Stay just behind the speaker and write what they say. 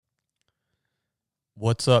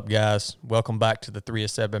What's up, guys? Welcome back to the 3 of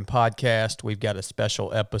 7 podcast. We've got a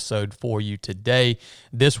special episode for you today.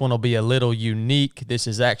 This one will be a little unique. This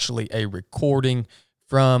is actually a recording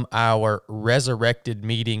from our Resurrected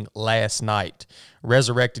meeting last night.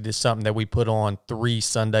 Resurrected is something that we put on 3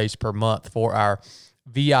 Sundays per month for our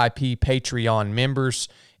VIP Patreon members.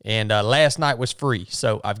 And last night was free.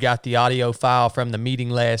 So I've got the audio file from the meeting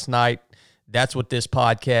last night. That's what this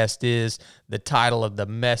podcast is. The title of the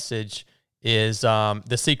message is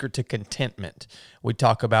The Secret to Contentment. We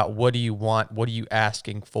talk about what do you want, what are you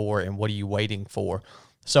asking for, and what are you waiting for.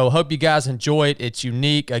 So hope you guys enjoy it. It's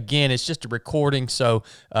unique. Again, it's just a recording. So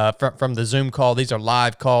from the Zoom call, these are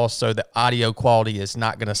live calls, so the audio quality is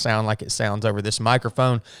not going to sound like it sounds over this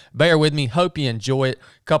microphone. Bear with me. Hope you enjoy it.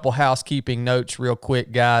 Couple housekeeping notes real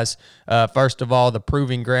quick, guys. First of all, the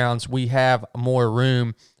Proving Grounds. We have more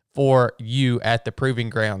room for you at the Proving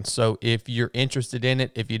Ground. So if you're interested in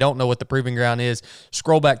it, if you don't know what the Proving Ground is,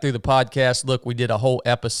 scroll back through the podcast. Look, we did a whole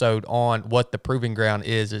episode on what the Proving Ground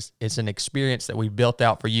is. It's an experience that we built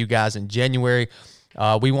out for you guys in January.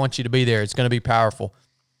 We want you to be there. It's going to be powerful.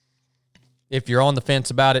 If you're on the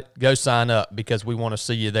fence about it, go sign up because we want to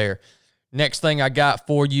see you there. Next thing I got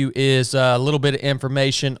for you is a little bit of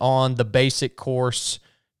information on the basic course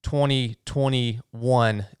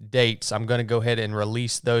 2021 dates. I'm going to go ahead and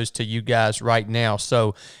release those to you guys right now.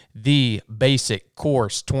 So the basic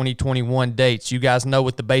course 2021 dates, you guys know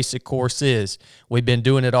what the basic course is. We've been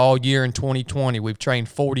doing it all year in 2020. We've trained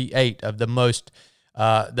 48 of the most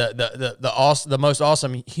the most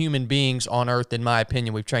awesome human beings on earth, in my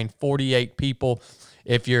opinion. We've trained 48 people.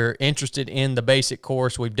 If you're interested in the basic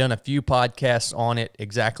course, we've done a few podcasts on it,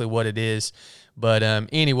 exactly what it is. But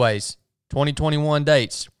anyways, 2021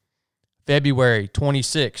 dates, February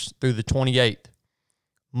 26th through the 28th,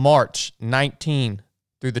 March 19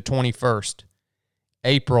 through the 21st,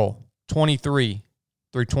 April 23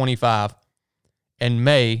 through 25, and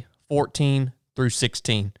May 14 through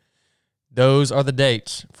 16. Those are the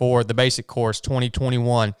dates for the basic course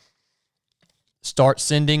 2021. Start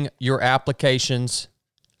sending your applications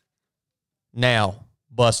now.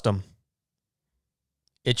 Bust them.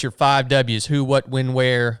 It's your 5 W's: who, what, when,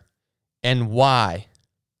 where, and why.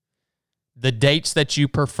 The dates that you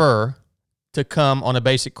prefer to come on a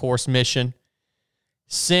basic course mission.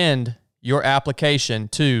 Send your application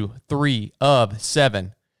to 3 of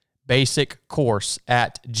 7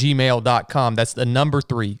 basiccourse@gmail.com. That's the number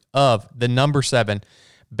 3 of the number 7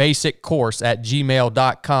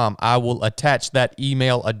 basiccourse@gmail.com. I will attach that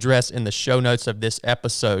email address in the show notes of this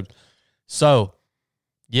episode. So,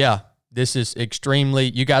 yeah. This is extremely,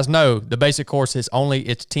 you guys know the basic course is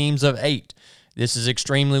it's teams of 8. This is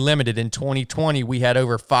extremely limited. In 2020, we had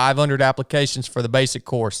over 500 applications for the basic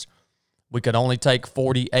course. We could only take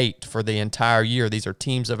 48 for the entire year. These are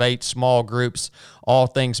teams of 8, small groups, all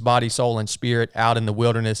things body, soul, and spirit out in the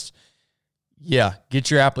wilderness. Yeah,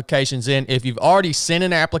 get your applications in. If you've already sent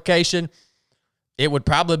an application, it would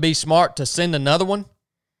probably be smart to send another one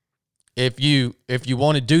if you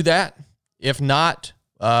want to do that. If not,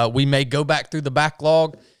 we may go back through the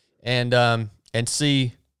backlog and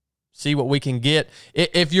see what we can get.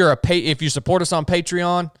 If you support us on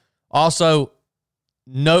Patreon, also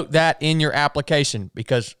note that in your application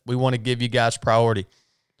because we want to give you guys priority.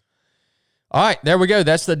 All right, there we go.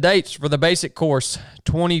 That's the dates for the basic course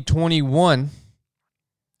 2021.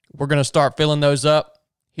 We're going to start filling those up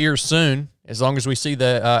here soon. As long as we see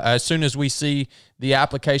as soon as we see the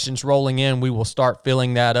applications rolling in, we will start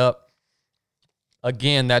filling that up.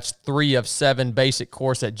 Again, that's 3 of 7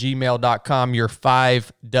 basiccourse@gmail.com, your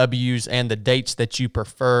 5 W's and the dates that you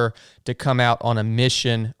prefer to come out on a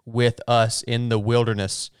mission with us in the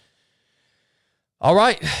wilderness. All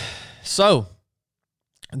right, so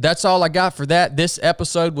that's all I got for that. This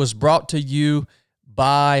episode was brought to you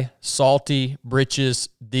by Salty Britches,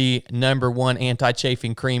 the #1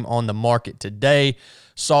 anti-chafing cream on the market today.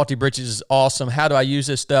 Salty Britches is awesome. How do I use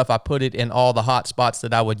this stuff? I put it in all the hot spots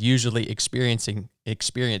that I would usually experience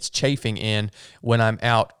chafing in when I'm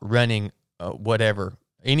out running whatever.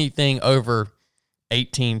 Anything over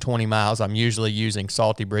 18, 20 miles, I'm usually using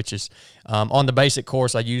Salty Britches. On the basic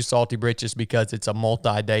course, I use Salty Britches because it's a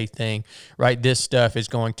multi-day thing, right? This stuff is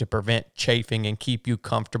going to prevent chafing and keep you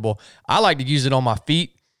comfortable. I like to use it on my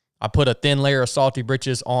feet. I put a thin layer of Salty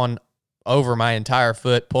Britches on over my entire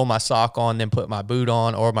foot, pull my sock on, then put my boot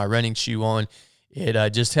on or my running shoe on.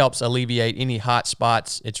 It just helps alleviate any hot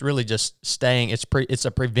spots. It's really just staying. It's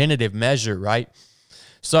a preventative measure, right?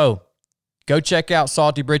 So go check out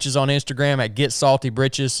Salty Britches on Instagram at Get Salty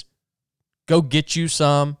Britches. Go get you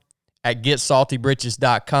some at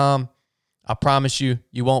getsaltybritches.com. I promise you,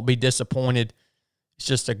 you won't be disappointed. It's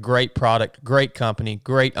just a great product, great company,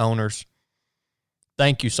 great owners.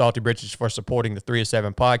 Thank you, Salty Britches, for supporting the 3 of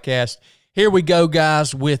 7 podcast. Here we go,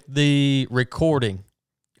 guys, with the recording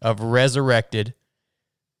of Resurrected.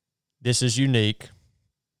 This is unique.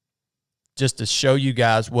 Just to show you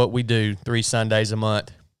guys what we do 3 Sundays a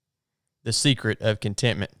month. The secret of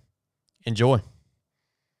contentment. Enjoy.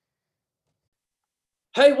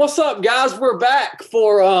 Hey, what's up, guys? We're back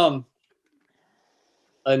for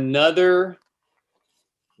another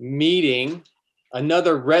meeting,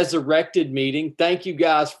 another Resurrected meeting. Thank you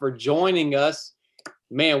guys for joining us.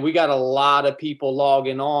 Man, we got a lot of people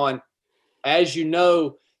logging on. As you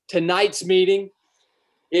know, tonight's meeting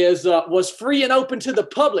was free and open to the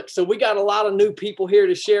public, so we got a lot of new people here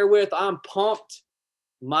to share with. I'm pumped.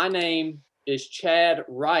 My name is Chad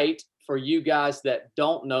Wright. For you guys that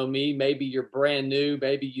don't know me, maybe you're brand new,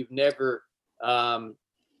 maybe you've never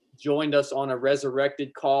joined us on a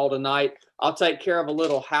Resurrected call tonight. I'll take care of a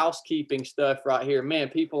little housekeeping stuff right here. Man,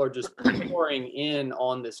 people are just pouring in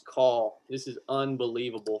on this call. This is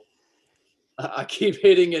unbelievable. I keep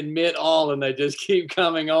hitting admit all and they just keep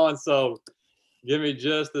coming on. So give me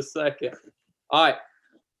just a second. All right.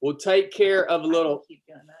 We'll take care of a little.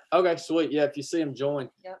 Okay, sweet. Yeah, if you see them join.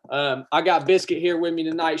 Yep. I got Biscuit here with me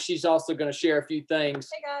tonight. She's also going to share a few things.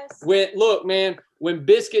 Hey, guys. Look, man, when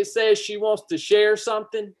Biscuit says she wants to share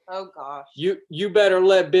something, oh gosh, you better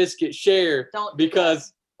let Biscuit share.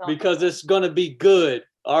 Because it's going to be good.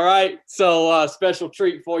 All right. So special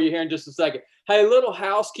treat for you here in just a second. Hey, little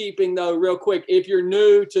housekeeping though, real quick. If you're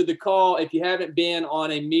new to the call, if you haven't been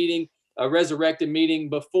on a meeting, a Resurrected meeting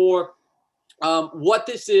before, what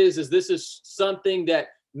this is something that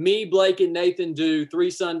me, Blake, and Nathan do 3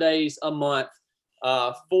 Sundays a month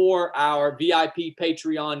for our VIP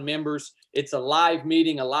Patreon members. It's a live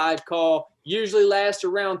meeting, a live call, usually lasts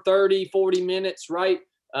around 30, 40 minutes, right?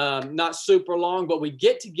 Not super long, but we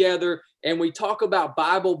get together and we talk about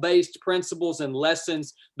Bible-based principles and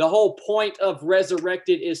lessons. The whole point of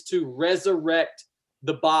Resurrected is to resurrect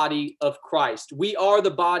the body of Christ. We are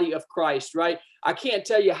the body of Christ, right? I can't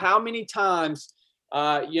tell you how many times, we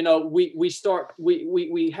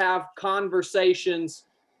have conversations,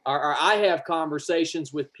 or I have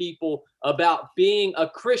conversations with people about being a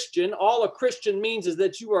Christian. All a Christian means is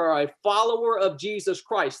that you are a follower of Jesus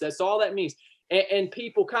Christ. That's all that means. And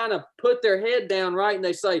people kind of put their head down, right? And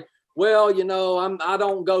they say, well, I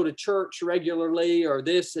don't go to church regularly or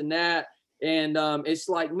this and that. And it's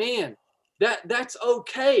like, man, that's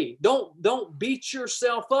okay. Don't beat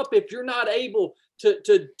yourself up if you're not able to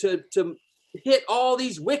hit all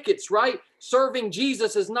these wickets, right? Serving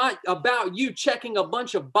Jesus is not about you checking a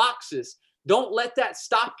bunch of boxes. Don't let that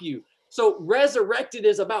stop you. So Resurrected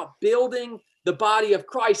is about building the body of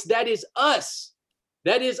Christ. That is us.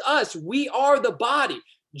 That is us. We are the body.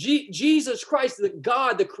 Jesus Christ, the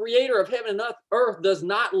God, the creator of heaven and earth, does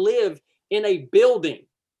not live in a building.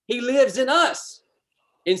 He lives in us.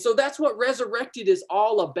 And so that's what Resurrected is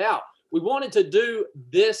all about. We wanted to do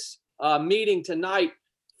this meeting tonight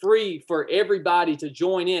free for everybody to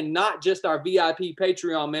join in, not just our VIP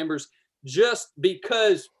Patreon members, just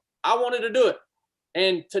because I wanted to do it.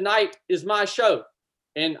 And tonight is my show.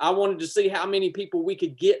 And I wanted to see how many people we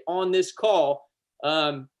could get on this call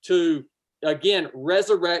to, again,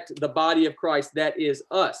 resurrect the body of Christ. That is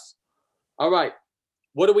us. All right.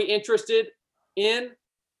 What are we interested in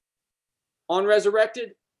on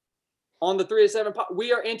Resurrected? On the 3 of 7,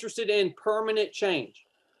 we are interested in permanent change.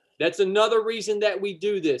 That's another reason that we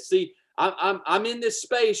do this. See, I'm in this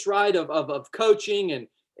space, right, of coaching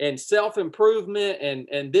and self-improvement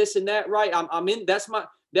and this and that, right? I'm in, that's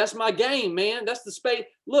my game, man. That's the space.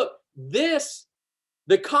 Look, the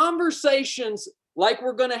conversations like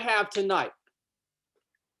we're going to have tonight,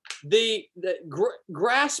 the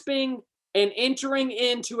grasping and entering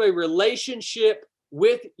into a relationship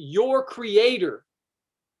with your Creator,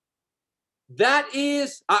 that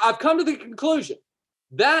is, I've come to the conclusion,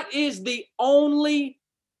 that is the only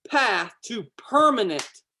path to permanent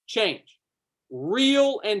change,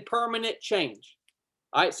 real and permanent change.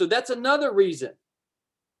 All right, so that's another reason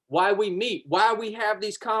why we meet, why we have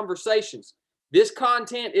these conversations. This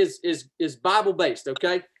content is Bible-based,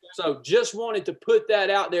 okay? So just wanted to put that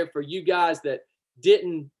out there for you guys that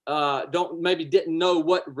didn't know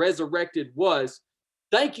what Resurrected was.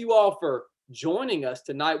 Thank you all for joining us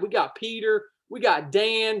tonight. We got Peter, we got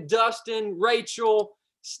Dan, Dustin, Rachel,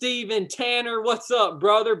 Steven, Tanner. What's up,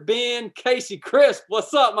 brother? Ben, Casey, Crisp.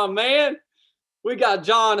 What's up, my man? We got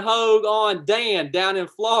John Hogue on. Dan down in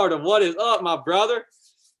Florida. What is up, my brother?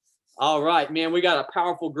 All right, man. We got a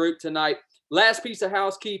powerful group tonight. last piece of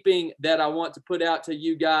housekeeping that I want to put out to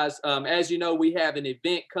you guys. As you know, we have an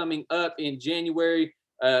event coming up in January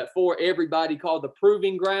for everybody called the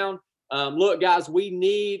Proving Ground. Look, guys, we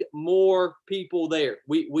need more people there.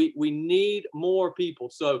 We need more people.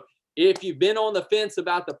 So if you've been on the fence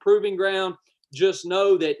about the Proving Ground, just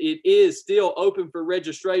know that it is still open for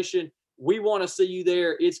registration. We want to see you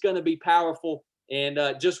there. It's going to be powerful. And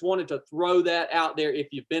just wanted to throw that out there if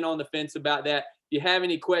you've been on the fence about that. If you have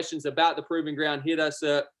any questions about the Proving Ground, hit us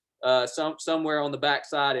up somewhere on the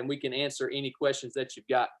backside, and we can answer any questions that you've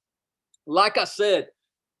got. Like I said,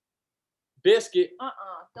 Biscuit.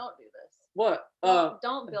 Don't do this. What?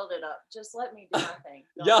 Don't build it up. Just let me do my thing.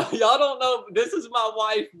 Y'all don't know. This is my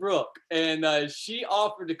wife, Brooke, and she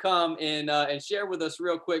offered to come and share with us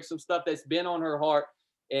real quick some stuff that's been on her heart.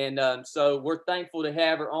 And so we're thankful to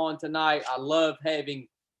have her on tonight. I love having,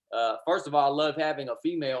 first of all, I love having a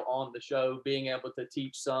female on the show, being able to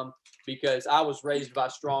teach some, because I was raised by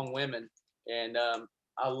strong women, and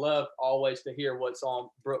I love always to hear what's on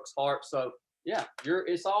Brooke's heart. So yeah,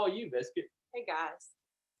 it's all you, Biscuit. Hey guys,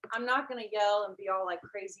 I'm not gonna yell and be all like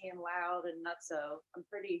crazy and loud and nutso. I'm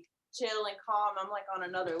pretty chill and calm. I'm like on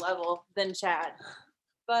another level than Chad.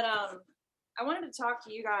 But I wanted to talk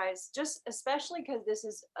to you guys, just especially because this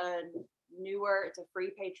is it's a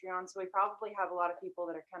free Patreon, so we probably have a lot of people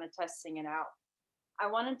that are kind of testing it out. I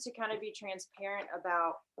wanted to kind of be transparent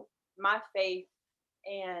about my faith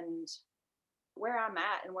and where I'm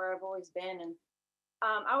at and where I've always been. And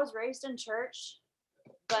I was raised in church,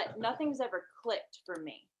 but nothing's ever clicked for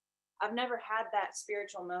me. I've never had that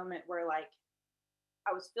spiritual moment where like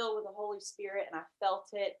I was filled with the Holy Spirit and I felt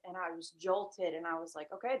it and I was jolted and I was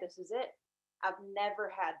like, okay, this is it. I've never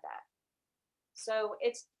had that. So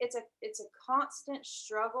it's a constant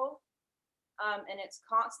struggle. And it's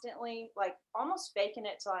constantly like almost faking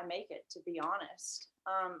it till I make it, to be honest.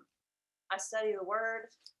 I study the word,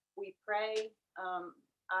 we pray.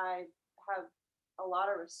 I have a lot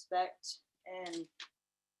of respect, and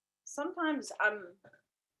sometimes I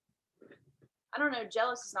don't know,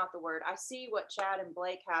 jealous is not the word. I see what Chad and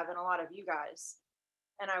Blake have and a lot of you guys,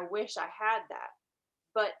 and I wish I had that.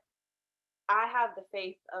 But I have the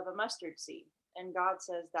faith of a mustard seed, and God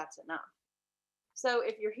says that's enough. So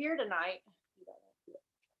if you're here tonight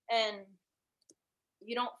and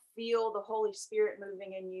you don't feel the Holy Spirit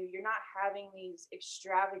moving in you, you're not having these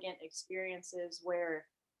extravagant experiences where,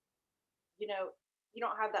 you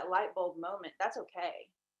don't have that light bulb moment, that's okay.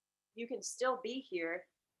 You can still be here.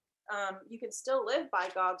 You can still live by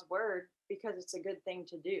God's word because it's a good thing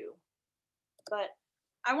to do. But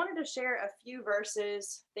I wanted to share a few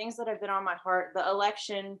verses, things that have been on my heart, the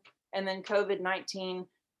election and then COVID-19.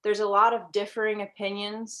 There's a lot of differing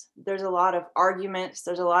opinions. There's a lot of arguments.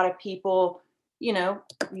 There's a lot of people, you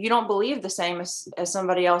don't believe the same as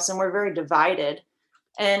somebody else, and we're very divided.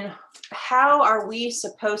 And how are we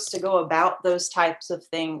supposed to go about those types of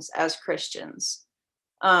things as Christians?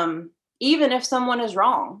 Even if someone is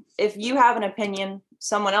wrong, if you have an opinion,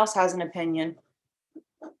 someone else has an opinion,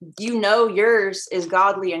 yours is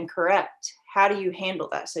godly and correct. How do you handle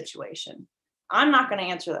that situation? I'm not going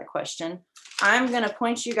to answer that question. I'm going to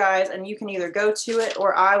point you guys, and you can either go to it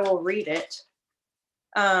or I will read it.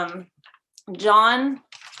 John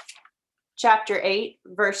chapter 8,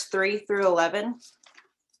 verse 3 through 11.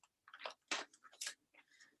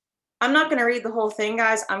 I'm not going to read the whole thing,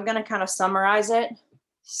 guys. I'm going to kind of summarize it.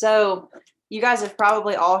 So you guys have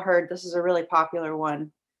probably all heard, this is a really popular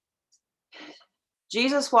one.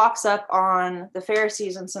 Jesus walks up on the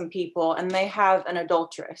Pharisees and some people, and they have an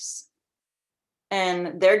adulteress.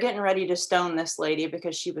 And they're getting ready to stone this lady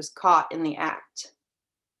because she was caught in the act.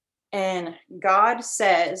 And God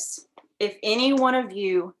says, if any one of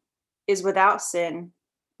you is without sin,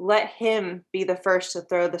 let him be the first to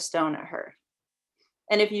throw the stone at her.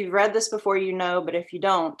 And if you've read this before, but if you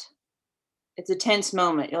don't, it's a tense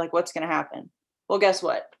moment. You're like, what's going to happen? Well, guess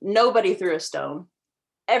what? Nobody threw a stone.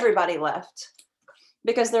 Everybody left.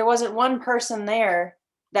 Because there wasn't one person there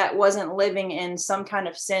that wasn't living in some kind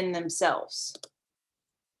of sin themselves.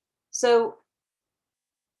 So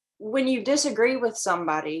when you disagree with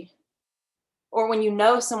somebody, or when you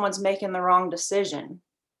know someone's making the wrong decision,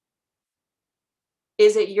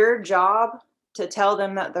 is it your job to tell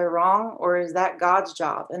them that they're wrong, or is that God's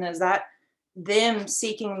job? And is that them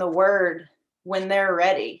seeking the word when they're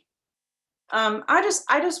ready? I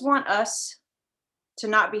just want us to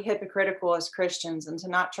not be hypocritical as Christians and to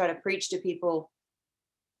not try to preach to people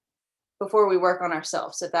before we work on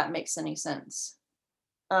ourselves, if that makes any sense.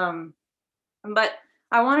 But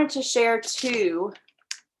I wanted to share too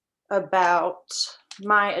about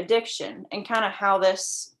my addiction and kind of how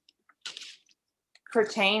this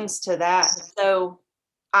pertains to that, so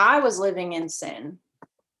I was living in sin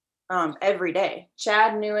every day.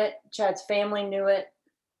 Chad knew it. Chad's family knew it.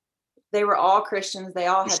 They were all Christians. They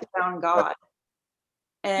all had found God.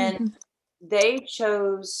 And they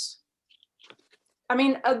chose, I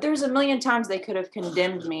mean, there's a million times they could have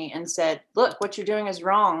condemned me and said, look, what you're doing is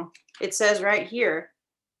wrong. It says right here,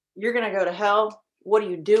 you're going to go to hell. What are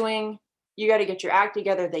you doing? You got to get your act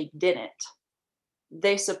together. They didn't.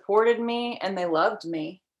 They supported me and they loved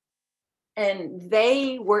me. And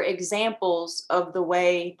they were examples of the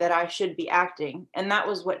way that I should be acting. And that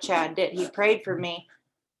was what Chad did. He prayed for me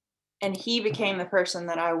and he became the person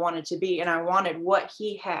that I wanted to be. And I wanted what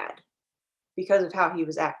he had because of how he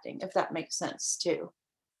was acting, if that makes sense too.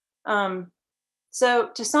 So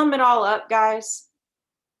to sum it all up, guys,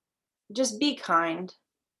 just be kind.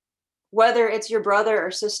 Whether it's your brother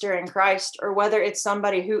or sister in Christ, or whether it's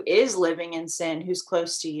somebody who is living in sin, who's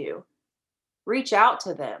close to you, reach out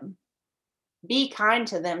to them. Be kind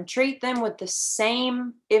to them. Treat them with the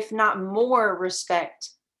same, if not more, respect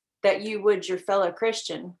that you would your fellow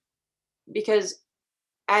Christian. Because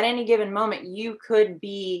at any given moment, you could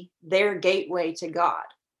be their gateway to God.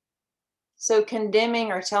 So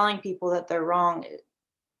condemning or telling people that they're wrong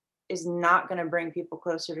is not going to bring people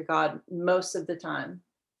closer to God most of the time.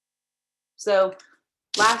 So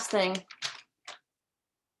last thing,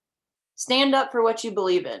 stand up for what you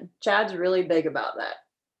believe in. Chad's really big about that.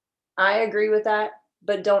 I agree with that,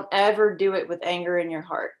 but don't ever do it with anger in your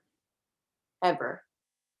heart. Ever.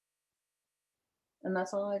 And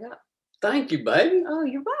that's all I got. Thank you, baby. Oh,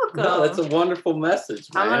 you're welcome. No, that's a wonderful message,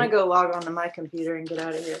 man. I'm going to go log on to my computer and get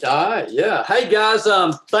out of here. All right, yeah. Hey, guys,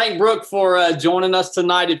 thank Brooke for joining us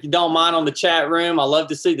tonight, if you don't mind, on the chat room. I love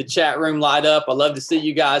to see the chat room light up. I love to see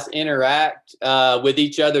you guys interact with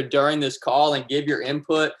each other during this call and give your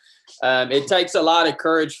input. It takes a lot of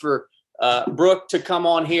courage for Brooke to come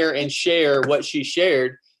on here and share what she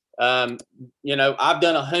shared. You know, I've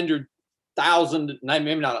done 100,000,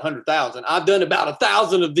 maybe not 100,000. I've done about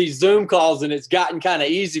 1,000 of these Zoom calls, and it's gotten kind of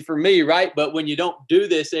easy for me, right? But when you don't do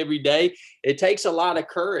this every day, it takes a lot of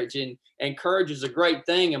courage, and courage is a great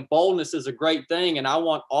thing, and boldness is a great thing. And I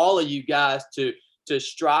want all of you guys to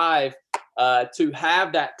strive to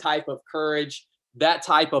have that type of courage, that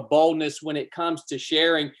type of boldness when it comes to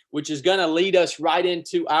sharing, which is going to lead us right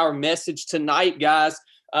into our message tonight, guys.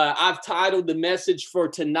 I've titled the message for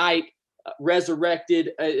tonight,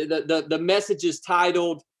 Resurrected. The message is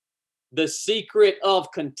titled The Secret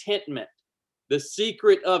of Contentment. The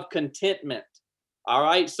Secret of Contentment. All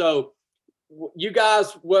right. So you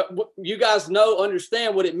guys,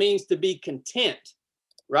 understand what it means to be content,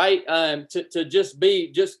 right? To just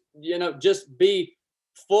be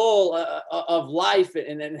full of life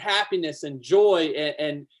and happiness and joy,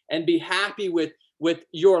 and be happy with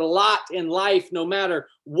your lot in life, no matter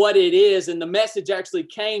what it is. And the message actually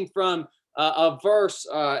came from a verse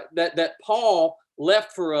that Paul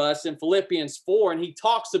left for us in Philippians 4, and he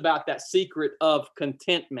talks about that secret of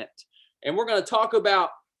contentment. And we're going to talk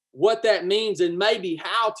about what that means and maybe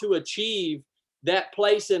how to achieve that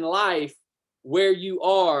place in life where you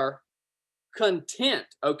are content.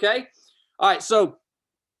 Okay. All right. So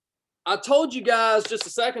I told you guys just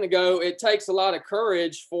a second ago, it takes a lot of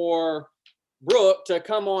courage for Brooke to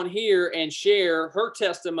come on here and share her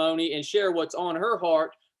testimony and share what's on her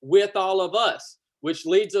heart with all of us, which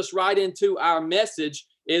leads us right into our message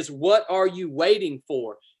is, what are you waiting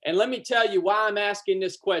for? And let me tell you why I'm asking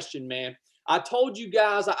this question, man. I told you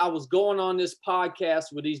guys I was going on this podcast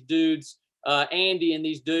with these dudes, Andy and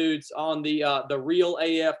these dudes on the Real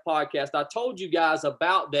AF podcast. I told you guys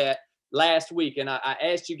about that last week, and I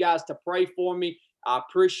asked you guys to pray for me. I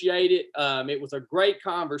appreciate it. It was a great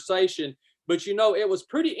conversation. But, you know, it was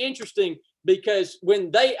pretty interesting because when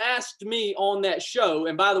they asked me on that show,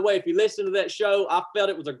 and by the way, if you listen to that show, I felt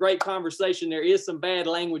it was a great conversation. There is some bad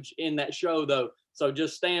language in that show, though. So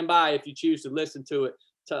just stand by if you choose to listen to it.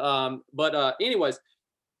 Anyways,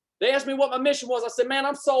 they asked me what my mission was. I said, man,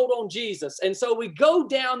 I'm sold on Jesus. And so we go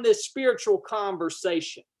down this spiritual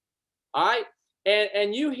conversation. All right.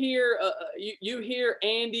 And you hear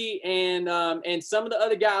Andy and some of the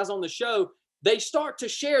other guys on the show, they start to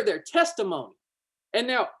share their testimony. And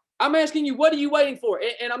now I'm asking you, what are you waiting for?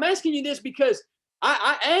 And I'm asking you this because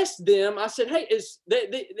I asked them, I said, hey,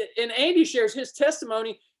 and Andy shares his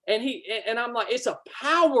testimony, and I'm like, it's a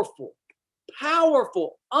powerful,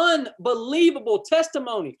 unbelievable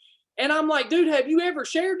testimony. And I'm like, dude, have you ever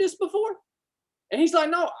shared this before? And he's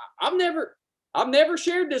like, no, I've never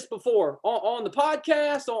shared this before on the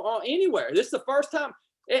podcast, on anywhere. This is the first time.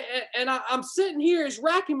 And I'm sitting here, it's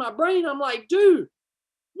racking my brain. I'm like, dude,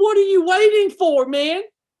 what are you waiting for, man?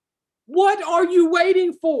 What are you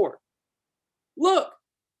waiting for? Look,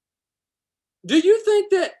 do you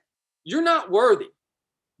think that you're not worthy?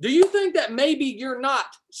 Do you think that maybe you're not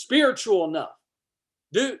spiritual enough?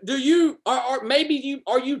 Do you or maybe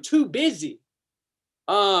are you too busy?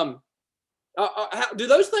 Do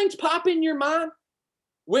those things pop in your mind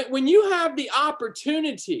when you have the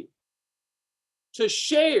opportunity to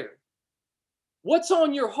share what's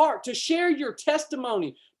on your heart, to share your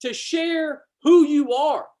testimony, to share who you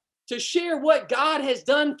are, to share what God has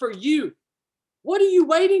done for you? What are you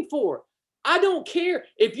waiting for? I don't care.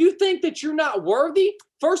 If you think that you're not worthy,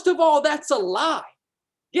 first of all, that's a lie.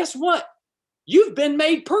 Guess what? You've been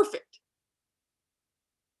made perfect.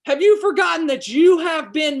 Have you forgotten that you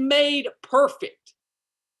have been made perfect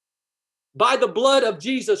by the blood of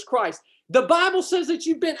Jesus Christ? The Bible says that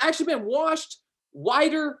you've been washed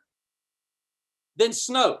whiter than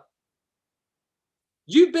snow.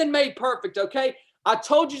 You've been made perfect, okay? I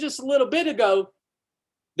told you just a little bit ago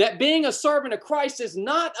that being a servant of Christ is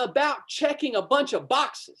not about checking a bunch of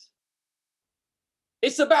boxes.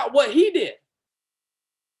 It's about what he did.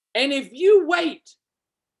 And if you wait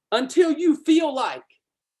until you feel like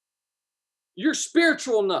you're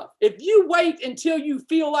spiritual enough, if you wait until you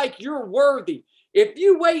feel like you're worthy, if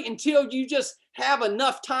you wait until you just have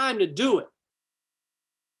enough time to do it,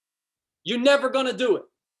 you're never going to do it.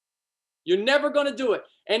 You're never going to do it.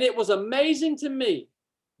 And it was amazing to me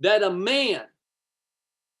that a man,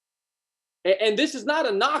 and this is not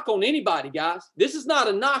a knock on anybody, guys. This is not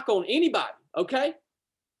a knock on anybody, okay?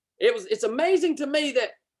 It's amazing to me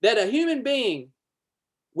that a human being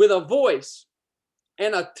with a voice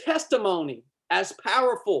and a testimony as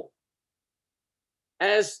powerful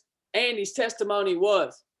as Andy's testimony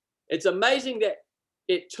was, it's amazing that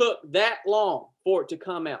it took that long for it to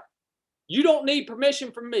come out. You don't need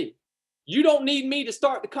permission from me. You don't need me to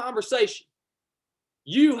start the conversation.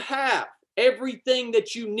 You have everything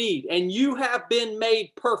that you need, and you have been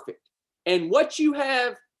made perfect. And what you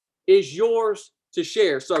have is yours to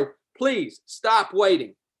share. So please stop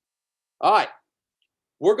waiting. All right.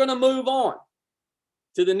 We're going to move on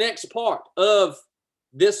to the next part of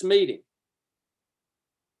this meeting.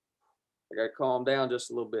 I got to calm down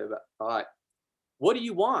just a little bit. All right. What do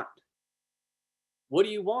you want? What do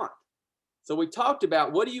you want? So we talked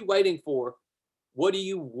about what are you waiting for? What do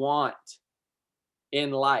you want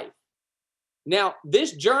in life? Now,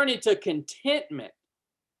 this journey to contentment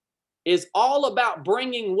is all about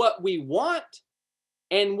bringing what we want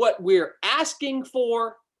and what we're asking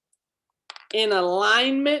for in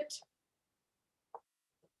alignment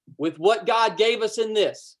with what God gave us in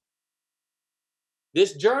this.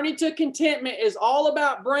 This journey to contentment is all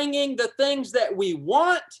about bringing the things that we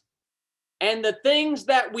want and the things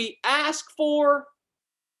that we ask for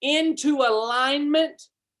into alignment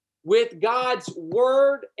with God's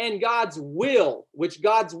word and God's will, which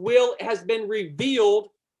God's will has been revealed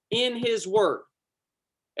in his word.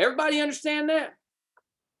 Everybody understand that?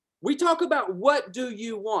 We talk about what do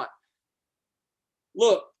you want?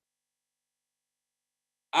 Look,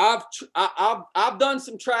 I've done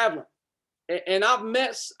some traveling, and I've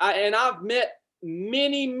met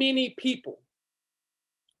many people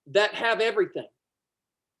that have everything.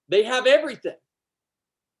 They have everything.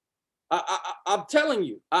 I'm telling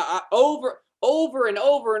you, over and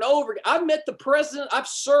over and over. I've met the president. I've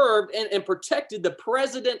served and protected the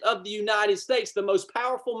president of the United States, the most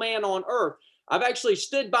powerful man on earth. I've actually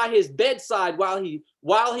stood by his bedside while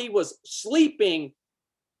he was sleeping.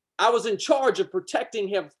 I was in charge of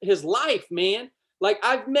protecting his life, man. Like,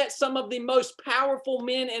 I've met some of the most powerful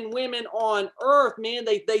men and women on earth, man.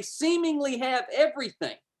 They seemingly have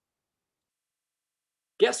everything.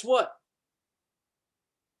 Guess what?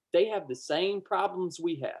 They have the same problems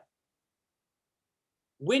we have.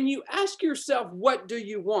 When you ask yourself, what do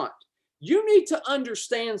you want? You need to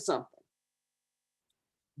understand something.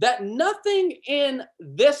 That nothing in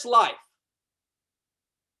this life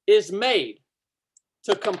is made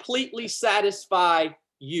to completely satisfy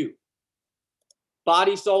you.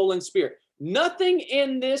 Body, soul, and spirit. Nothing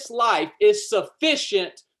in this life is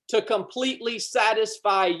sufficient to completely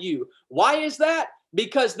satisfy you. Why is that?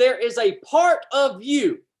 Because there is a part of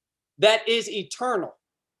you that is eternal.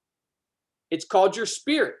 It's called your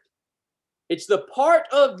spirit. It's the part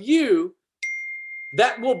of you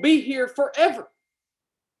that will be here forever.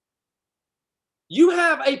 You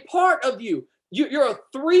have a part of you. You're a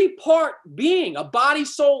three-part being, a body,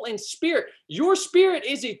 soul, and spirit. Your spirit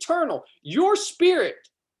is eternal. Your spirit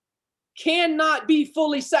cannot be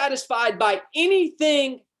fully satisfied by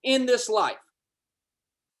anything in this life.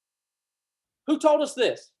 Who told us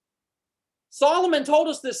this? Solomon told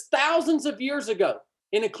us this thousands of years ago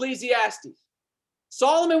in Ecclesiastes.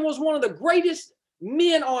 Solomon was one of the greatest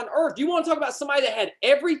men on earth. You want to talk about somebody that had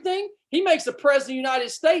everything? He makes the president of the United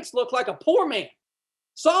States look like a poor man.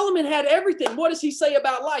 Solomon had everything. What does he say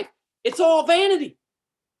about life? It's all vanity.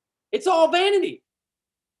 It's all vanity.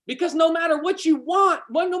 Because no matter what you want,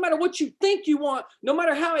 no matter what you think you want, no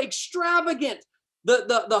matter how extravagant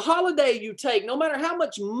the holiday you take, no matter how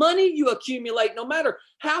much money you accumulate, no matter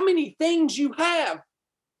how many things you have,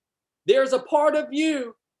 there's a part of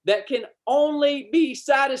you that can only be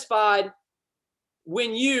satisfied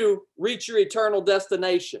when you reach your eternal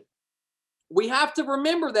destination. We have to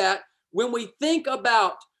remember that when we think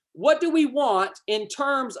about what do we want in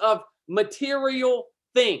terms of material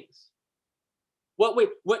things.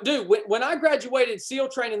 When I graduated SEAL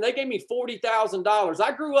training, they gave me $40,000.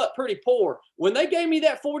 I grew up pretty poor. When they gave me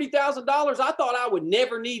that $40,000, I thought I would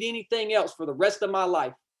never need anything else for the rest of my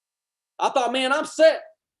life. I thought, man, I'm set.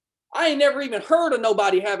 I ain't never even heard of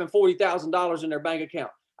nobody having $40,000 in their bank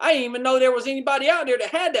account. I didn't even know there was anybody out there that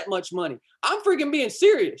had that much money. I'm freaking being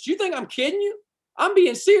serious. You think I'm kidding you? I'm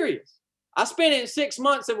being serious. I spent it in 6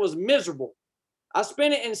 months and was miserable. I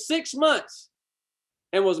spent it in 6 months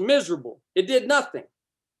and was miserable. It did nothing.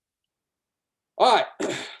 All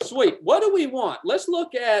right, sweet. What do we want? Let's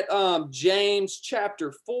look at James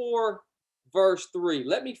chapter 4, verse 3.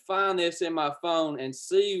 Let me find this in my phone and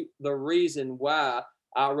see the reason why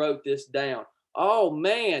I wrote this down. Oh,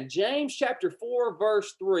 man. James chapter 4,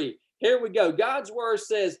 verse 3. Here we go. God's word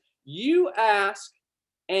says, you ask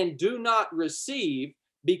and do not receive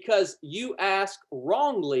because you ask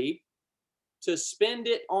wrongly to spend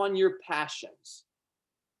it on your passions.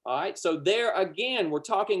 All right. So there again, we're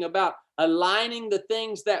talking about aligning the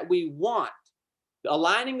things that we want,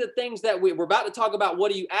 aligning the things that we're about to talk about.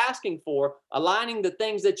 What are you asking for? Aligning the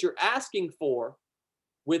things that you're asking for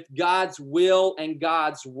with God's will and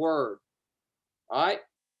God's word. All right.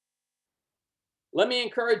 Let me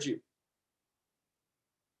encourage you.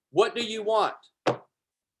 What do you want?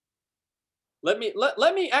 Let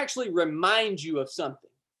me actually remind you of something.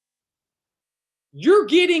 You're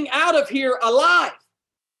getting out of here alive.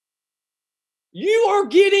 You are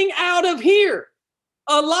getting out of here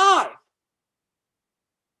alive.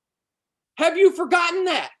 Have you forgotten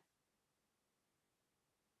that?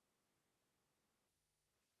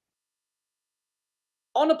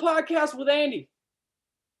 On the podcast with Andy,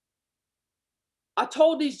 I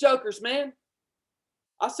told these jokers, man,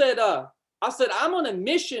 I said, I'm on a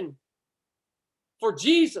mission for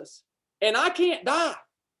Jesus and I can't die.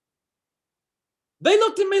 They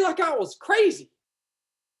looked at me like I was crazy.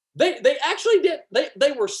 They actually did.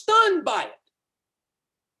 They were stunned by it.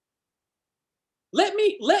 Let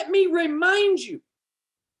me remind you.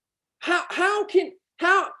 How can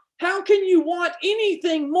you want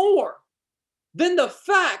anything more than the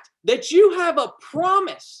fact that you have a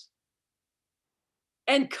promise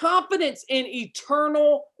and confidence in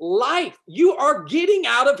eternal life? You are getting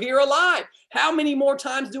out of here alive. How many more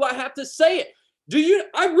times do I have to say it?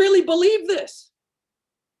 I really believe this.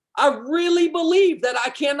 I really believe that I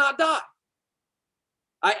cannot die.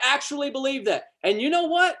 I actually believe that. And you know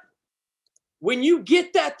what? When you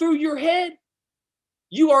get that through your head,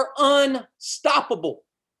 you are unstoppable.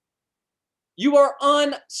 You are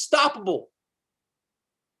unstoppable.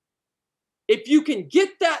 If you can get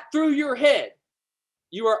that through your head,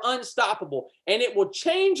 you are unstoppable. And it will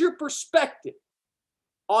change your perspective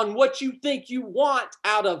on what you think you want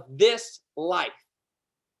out of this life.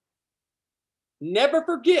 Never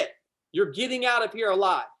forget, you're getting out of here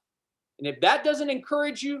alive. And if that doesn't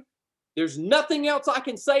encourage you, there's nothing else I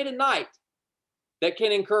can say tonight that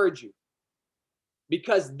can encourage you.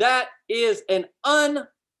 Because that is an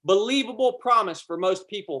unbelievable promise for most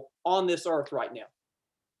people on this earth right now.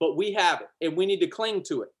 But we have it, and we need to cling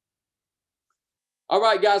to it. All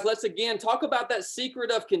right, guys, let's again talk about that secret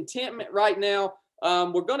of contentment right now.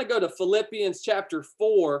 We're going to go to Philippians chapter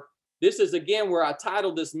 4. This is, again, where I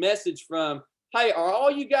titled this message from. Hey, are all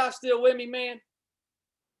you guys still with me, man?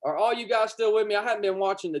 Are all you guys still with me? I haven't been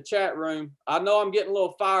watching the chat room. I know I'm getting a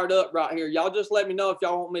little fired up right here. Y'all just let me know if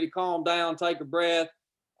y'all want me to calm down, take a breath.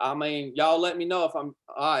 I mean, y'all let me know if I'm...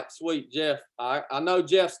 All right, sweet, Jeff. All right, I know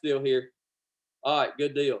Jeff's still here. All right,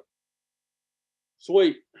 good deal.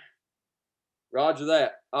 Sweet. Roger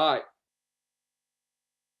that. All right.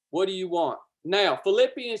 What do you want? Now,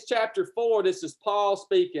 Philippians chapter 4, this is Paul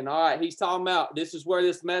speaking. All right, he's talking about, this is where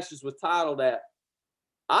this message was titled at.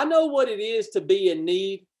 I know what it is to be in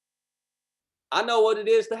need. I know what it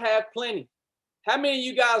is to have plenty. How many of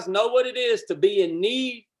you guys know what it is to be in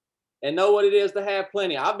need and know what it is to have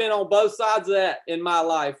plenty? I've been on both sides of that in my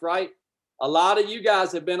life, right? A lot of you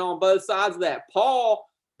guys have been on both sides of that. Paul,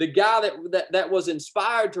 the guy that was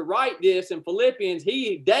inspired to write this in Philippians,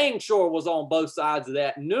 he dang sure was on both sides of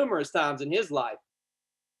that numerous times in his life.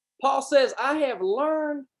 Paul says, I have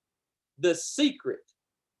learned the secret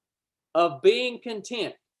of being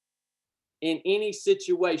content in any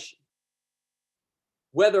situation,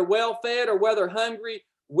 whether well-fed or whether hungry,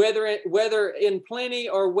 whether in plenty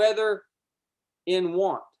or whether in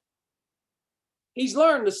want. He's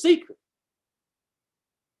learned the secret.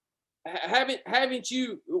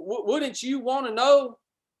 Wouldn't you want to know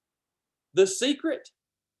the secret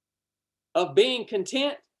of being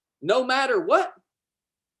content no matter what?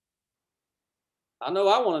 I know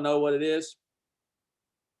I want to know what it is.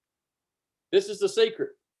 This is the secret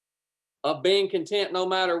of being content no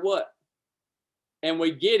matter what. And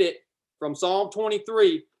we get it from Psalm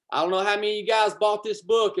 23. I don't know how many of you guys bought this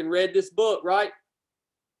book and read this book, right?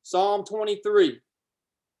 Psalm 23.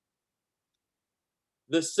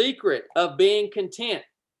 The secret of being content.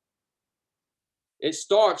 It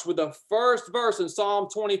starts with the first verse in Psalm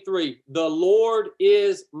 23. The Lord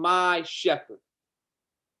is my shepherd.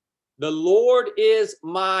 The Lord is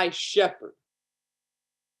my shepherd.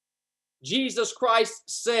 Jesus Christ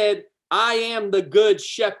said, I am the good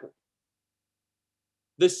shepherd.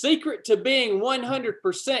 The secret to being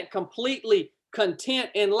 100% completely content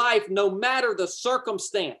in life, no matter the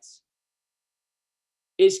circumstance,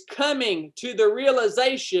 is coming to the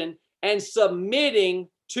realization and submitting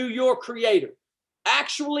to your Creator.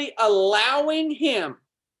 Actually allowing Him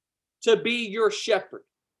to be your shepherd.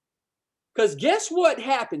 Because guess what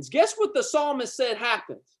happens? Guess what the psalmist said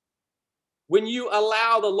happens when you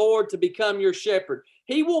allow the Lord to become your shepherd?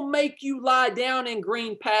 He will make you lie down in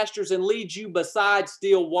green pastures and lead you beside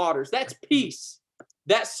still waters. That's peace.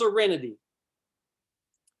 That's serenity.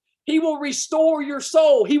 He will restore your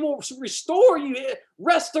soul. He will restore you.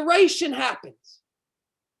 Restoration happens.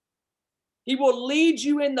 He will lead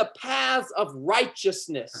you in the paths of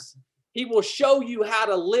righteousness. He will show you how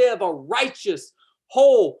to live a righteous,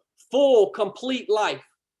 whole, full, complete life.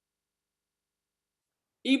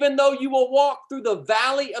 Even though you will walk through the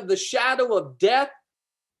valley of the shadow of death,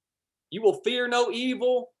 you will fear no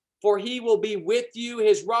evil, for He will be with you.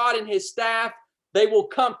 His rod and His staff, they will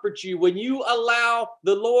comfort you. When you allow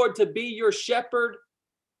the Lord to be your shepherd,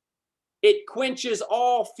 it quenches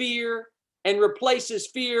all fear and replaces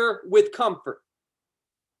fear with comfort.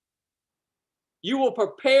 You will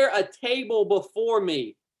prepare a table before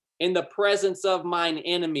me in the presence of mine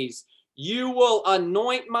enemies. You will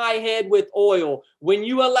anoint my head with oil. When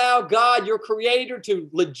you allow God, your Creator, to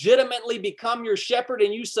legitimately become your shepherd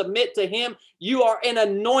and you submit to Him, you are an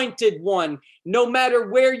anointed one. No matter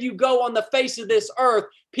where you go on the face of this earth,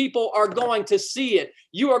 people are going to see it.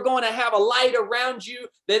 You are going to have a light around you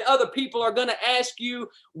that other people are going to ask you,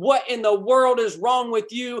 what in the world is wrong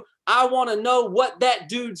with you? I want to know what that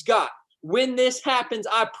dude's got. When this happens,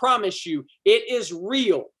 I promise you, it is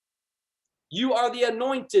real. You are the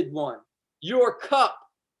anointed one. Your cup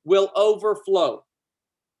will overflow.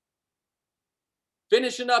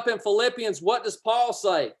 Finishing up in Philippians, what does Paul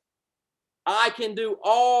say? I can do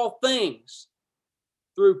all things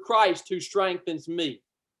through Christ who strengthens me.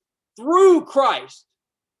 Through Christ.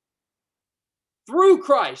 Through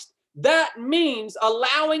Christ. That means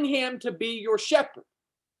allowing Him to be your shepherd.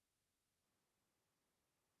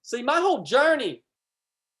 See, my whole journey,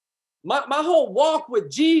 my whole walk with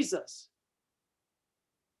Jesus,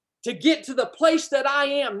 to get to the place that I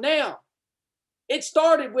am now, it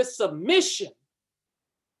started with submission.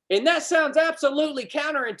 And that sounds absolutely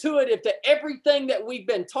counterintuitive to everything that we've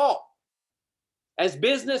been taught as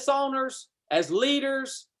business owners, as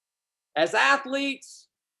leaders, as athletes,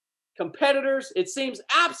 competitors. It seems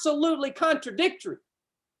absolutely contradictory.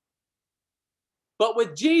 But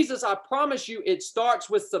with Jesus, I promise you, it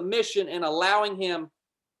starts with submission and allowing Him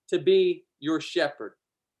to be your shepherd.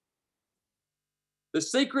 The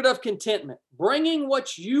secret of contentment, bringing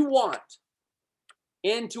what you want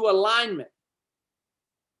into alignment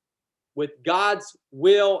with God's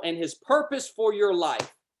will and His purpose for your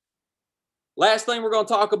life. Last thing we're going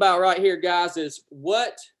to talk about right here, guys, is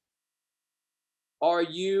what are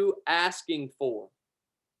you asking for?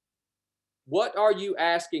 What are you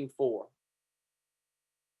asking for?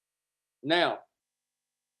 Now,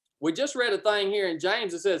 we just read a thing here in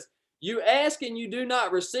James that says, you ask and you do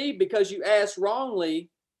not receive because you ask wrongly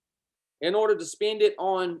in order to spend it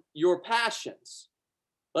on your passions.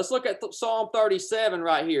 Let's look at Psalm 37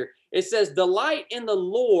 right here. It says, delight in the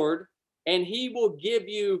Lord and He will give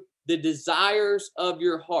you the desires of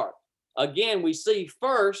your heart. Again, we see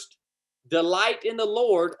first, delight in the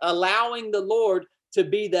Lord, allowing the Lord to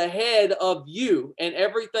be the head of you and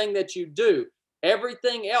everything that you do.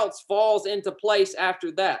 Everything else falls into place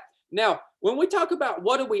after that. Now, when we talk about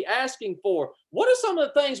what are we asking for, what are some of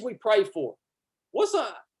the things we pray for? What's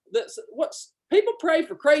people pray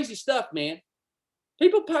for crazy stuff, man.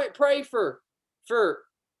 People pray for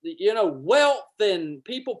wealth, and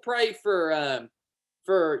people pray for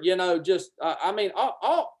just I mean,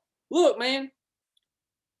 all look, man.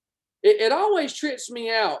 It always trips me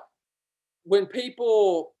out when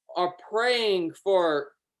people are praying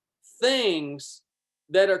for things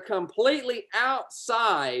that are completely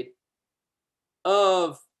outside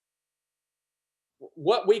of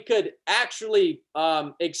what we could actually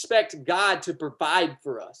expect God to provide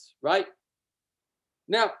for us, right?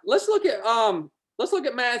 Now let's look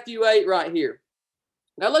at Matthew 8 right here.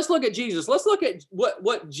 Now let's look at Jesus. Let's look at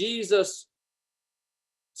what Jesus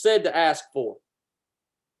said to ask for.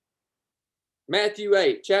 Matthew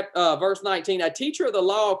 8, verse 19. A teacher of the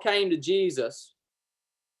law came to Jesus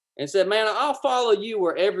and said, "Man, I'll follow you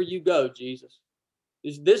wherever you go, Jesus."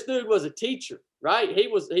 This dude was a teacher, right? He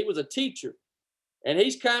was a teacher, and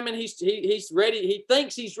he's coming. He's ready. He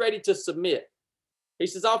thinks he's ready to submit. He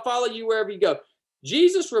says, "I'll follow you wherever you go."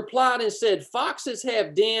 Jesus replied and said, "Foxes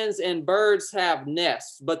have dens and birds have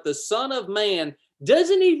nests, but the Son of Man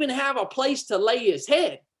doesn't even have a place to lay his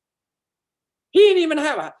head." He ain't even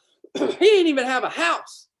have a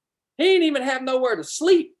house. He ain't even have nowhere to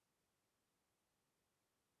sleep.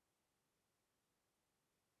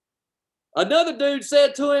 Another dude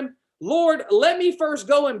said to him, "Lord, let me first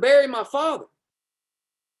go and bury my father."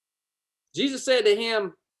 Jesus said to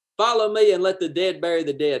him, "Follow me and let the dead bury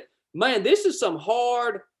the dead." Man, this is some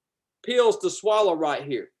hard pills to swallow right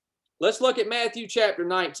here. Let's look at Matthew chapter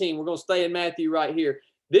 19. We're going to stay in Matthew right here.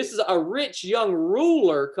 This is a rich young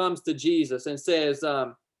ruler comes to Jesus and says,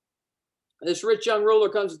 this rich young ruler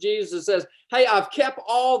comes to Jesus and says, "Hey, I've kept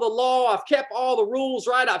all the law. I've kept all the rules,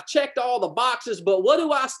 right? I've checked all the boxes, but what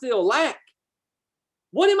do I still lack?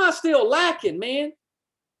 What am I still lacking, man?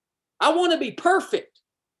 I want to be perfect."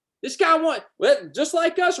 This guy just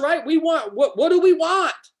like us, right? We want, what do we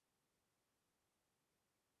want?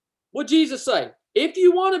 What Jesus say? If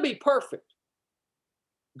you want to be perfect,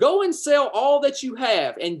 go and sell all that you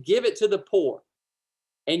have and give it to the poor,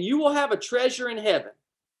 and you will have a treasure in heaven.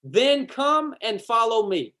 Then come and follow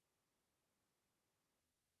me.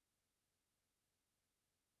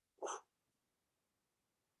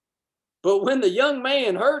 But when the young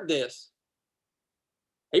man heard this,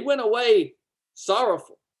 he went away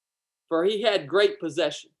sorrowful, for he had great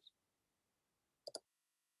possessions.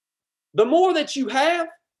 The more that you have,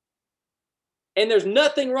 and there's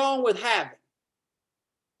nothing wrong with having,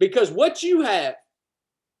 because what you have,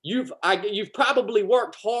 you've probably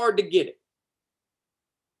worked hard to get it.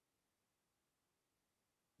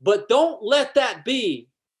 But don't let that be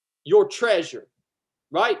your treasure,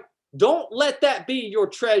 right? Don't let that be your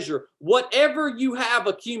treasure, whatever you have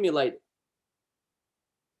accumulated.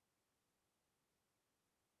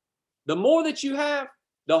 The more that you have,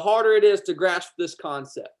 the harder it is to grasp this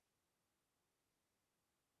concept.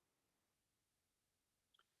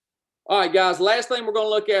 All right, guys, last thing we're going to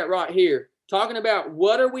look at right here, talking about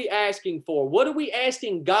what are we asking for? What are we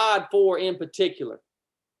asking God for in particular?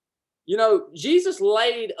 You know, Jesus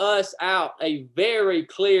laid us out a very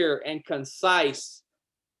clear and concise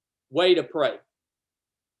way to pray.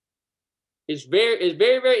 It's very,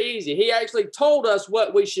 very easy. He actually told us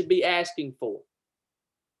what we should be asking for.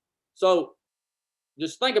 So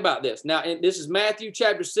just think about this. Now, this is Matthew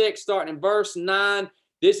chapter 6, starting in verse 9.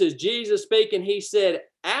 This is Jesus speaking. He said,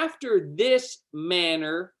 "After this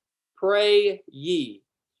manner pray ye,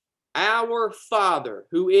 Our Father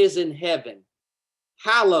who is in heaven,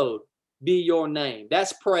 hallowed be your name."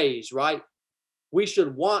 That's praise, right? We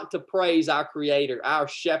should want to praise our Creator, our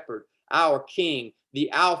Shepherd, our King,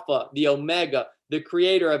 the Alpha, the Omega, the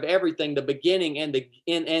Creator of everything, the beginning and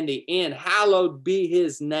the end. Hallowed be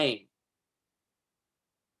his name.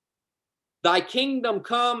 Thy kingdom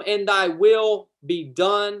come and thy will be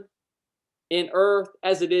done in earth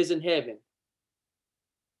as it is in heaven.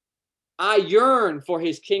 I yearn for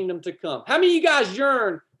his kingdom to come. How many of you guys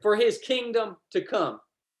yearn for his kingdom to come?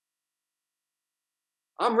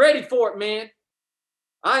 I'm ready for it, man.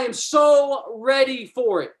 I am so ready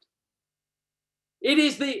for it.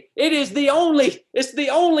 It's the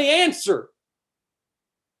only answer.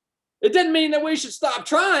 It doesn't mean that we should stop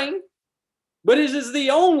trying, but it is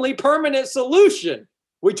the only permanent solution.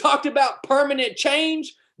 We talked about permanent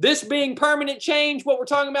change. This being permanent change, what we're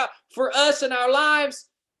talking about for us in our lives,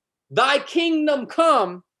 thy kingdom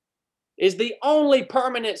come is the only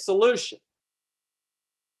permanent solution.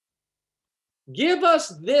 Give us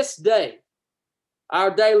this day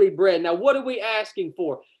our daily bread. Now, what are we asking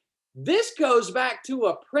for? This goes back to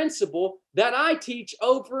a principle that I teach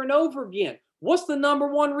over and over again. What's the number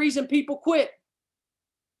one reason people quit?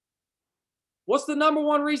 What's the number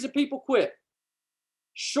one reason people quit?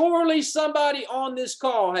 Surely somebody on this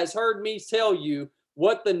call has heard me tell you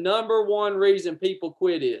what the number one reason people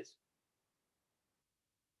quit is.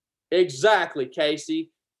 Exactly,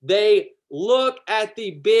 Casey. They look at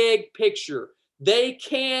the big picture. They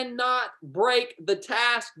cannot break the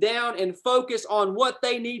task down and focus on what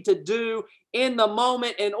they need to do in the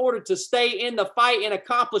moment in order to stay in the fight and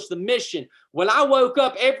accomplish the mission. When I woke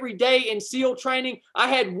up every day in SEAL training, I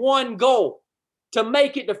had one goal: to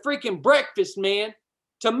make it to freaking breakfast, man.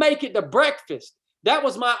 To make it to breakfast. That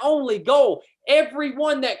was my only goal.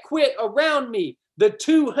 Everyone that quit around me, the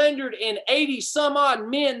 280 some odd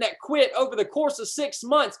men that quit over the course of 6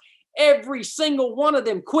 months, every single one of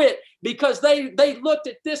them quit because they looked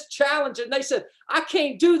at this challenge and they said, I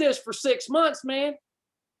can't do this for 6 months, man.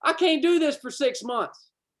 I can't do this for 6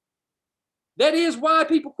 months. That is why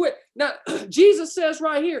people quit. Now, Jesus says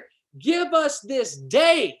right here, give us this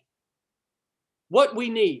day what we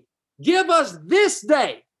need. Give us this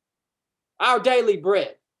day our daily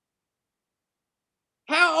bread.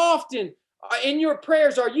 How often in your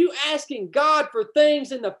prayers are you asking God for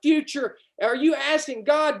things in the future? Are you asking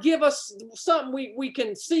God, give us something we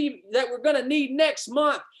can see that we're going to need next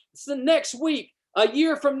month, next week, a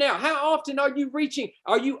year from now? How often are you reaching?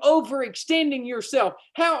 Are you overextending yourself?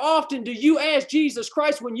 How often do you ask Jesus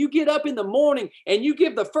Christ when you get up in the morning and you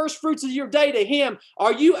give the first fruits of your day to him?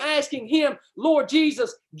 Are you asking him, Lord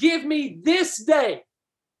Jesus, give me this day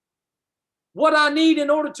what I need in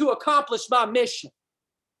order to accomplish my mission?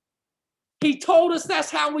 He told us that's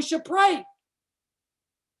how we should pray.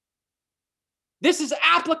 This is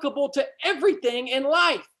applicable to everything in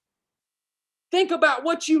life. Think about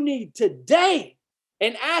what you need today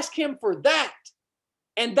and ask him for that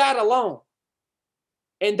and that alone.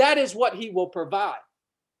 And that is what he will provide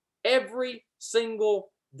every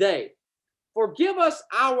single day. Forgive us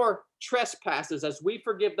our trespasses as we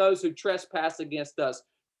forgive those who trespass against us.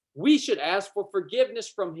 We should ask for forgiveness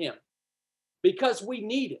from him because we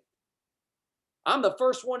need it. I'm the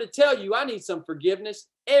first one to tell you I need some forgiveness.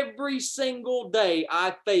 Every single day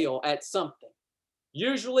I fail at something,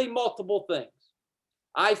 usually multiple things.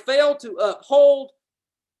 I fail to uphold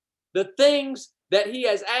the things that he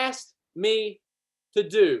has asked me to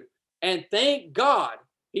do. And thank God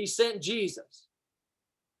he sent Jesus.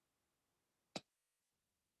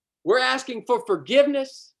 We're asking for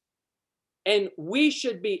forgiveness, and we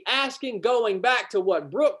should be asking, going back to what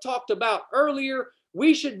Brooke talked about earlier,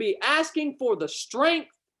 we should be asking for the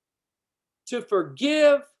strength to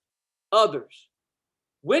forgive others.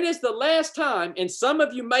 When is the last time, and some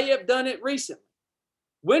of you may have done it recently,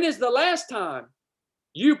 when is the last time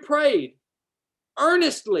you prayed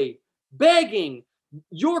earnestly, begging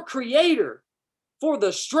your Creator for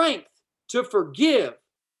the strength to forgive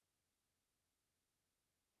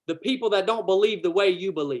the people that don't believe the way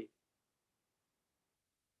you believe?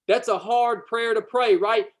 That's a hard prayer to pray,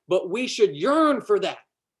 right? But we should yearn for that.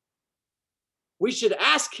 We should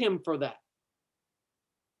ask him for that.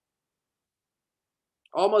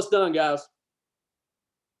 Almost done, guys.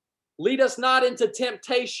 Lead us not into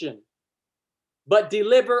temptation, but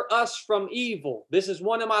deliver us from evil. This is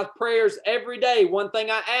one of my prayers every day. One thing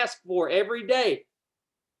I ask for every day.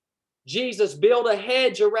 Jesus, build a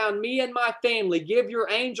hedge around me and my family. Give your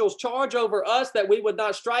angels charge over us that we would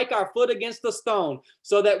not strike our foot against the stone,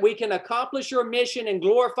 so that we can accomplish your mission and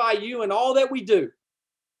glorify you in all that we do.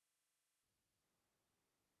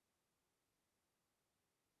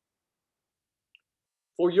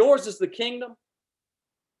 For yours is the kingdom,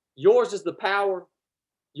 yours is the power,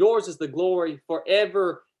 yours is the glory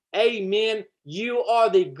forever. Amen. You are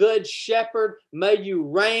the good shepherd. May you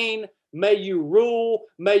reign. May you rule.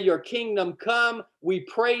 May your kingdom come. We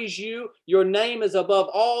praise you. Your name is above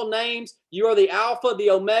all names. You are the Alpha, the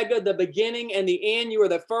Omega, the beginning and the end. You are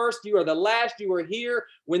the first. You are the last. You are here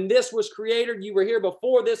when this was created. You were here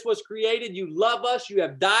before this was created. You love us. You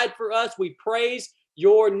have died for us. We praise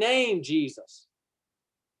your name, Jesus.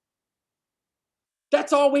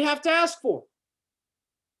 That's all we have to ask for.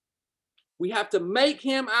 We have to make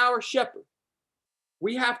him our shepherd.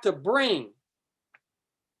 We have to bring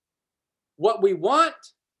what we want.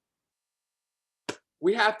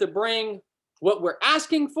 We have to bring what we're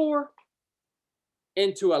asking for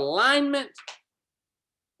into alignment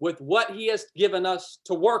with what he has given us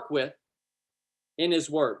to work with in his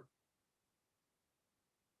word.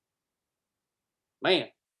 Man,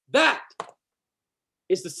 that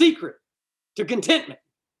is the secret to contentment.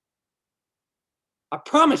 I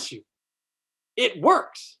promise you, it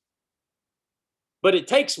works. but it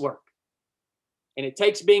takes work, and it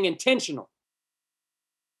takes being intentional.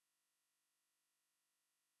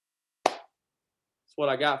 That's what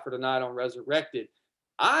I got for tonight on Resurrected.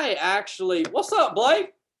 What's up,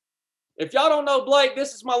 Blake? If y'all don't know Blake,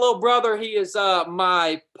 this is my little brother. He is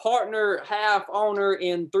my partner, half owner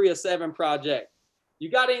in 3 of 7 Project.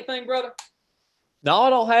 You got anything, brother? No, I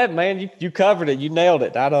don't have, man. You covered it. You nailed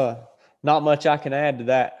it. Not much I can add to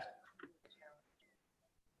that.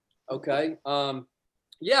 Okay.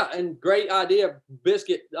 Yeah, and great idea,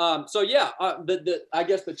 Biscuit. I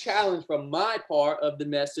guess the challenge from my part of the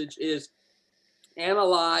message is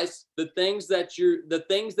analyze the things that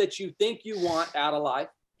you think you want out of life.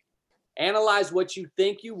 Analyze what you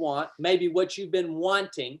think you want, maybe what you've been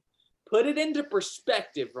wanting. Put it into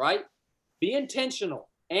perspective, right? Be intentional.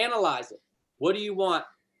 Analyze it. What do you want?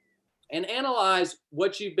 And analyze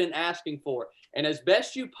what you've been asking for. And as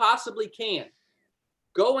best you possibly can,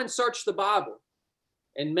 go and search the Bible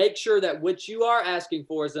and make sure that what you are asking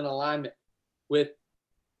for is in alignment with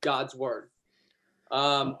God's word.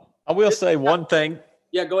 I will say one thing.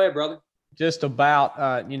 Yeah, go ahead, brother. Just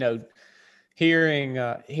about,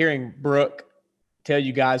 hearing Brooke tell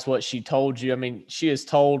you guys what she told you. I mean, she has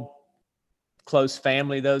told close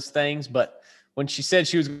family those things, but when she said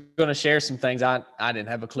she was going to share some things, I didn't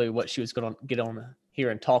have a clue what she was going to get on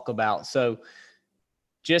here and talk about. So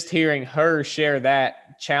just hearing her share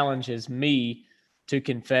that challenges me to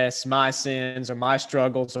confess my sins or my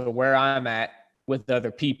struggles or where I'm at with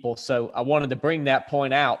other people. So I wanted to bring that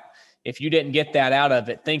point out. If you didn't get that out of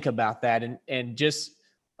it, think about that. And just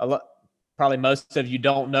probably most of you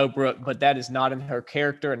don't know Brooke, but that is not in her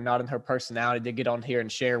character and not in her personality to get on here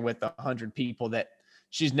and share with 100 people that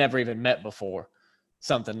she's never even met before,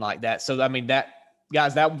 something like that. So, I mean, that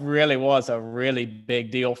really was a really big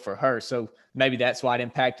deal for her. So maybe that's why it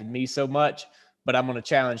impacted me so much, but I'm going to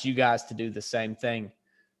challenge you guys to do the same thing.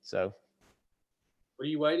 So what are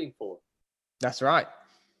you waiting for? That's right.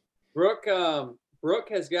 Brooke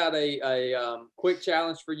has got a quick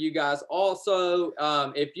challenge for you guys. Also,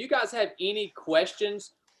 if you guys have any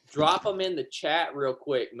questions, drop them in the chat real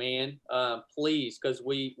quick, man. Please, because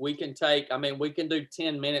we can do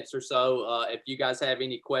 10 minutes or so if you guys have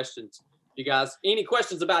any questions. You guys, any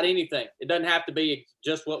questions about anything? It doesn't have to be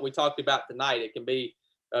just what we talked about tonight. It can be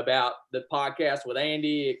about the podcast with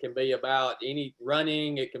Andy. It can be about any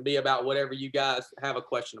running. It can be about whatever you guys have a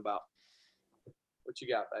question about. What you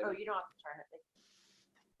got, baby? Oh, you don't have to turn it.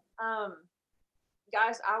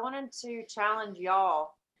 Guys, I wanted to challenge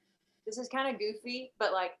y'all. This is kind of goofy,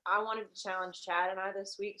 but like I wanted to challenge Chad and I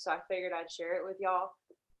this week, so I figured I'd share it with y'all.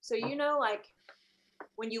 So like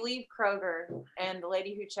when you leave Kroger and the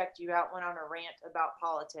lady who checked you out went on a rant about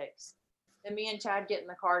politics, and me and Chad get in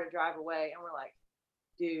the car to drive away, and we're like,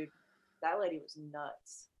 dude, that lady was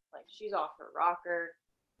nuts. Like, she's off her rocker.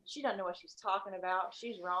 She doesn't know what she's talking about.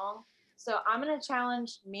 She's wrong. So I'm going to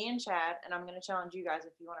challenge me and Chad, and I'm going to challenge you guys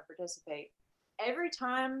if you want to participate. Every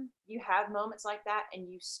time you have moments like that and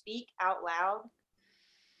you speak out loud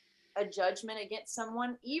a judgment against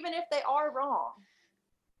someone, even if they are wrong,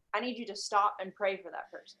 I need you to stop and pray for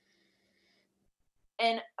that person.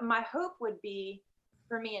 And my hope would be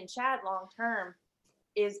for me and Chad long term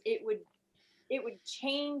is it would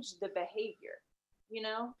change the behavior,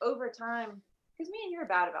 over time. Because me and you're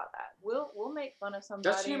bad about that. We'll make fun of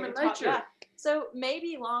somebody. That's human nature. So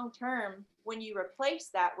maybe long term, when you replace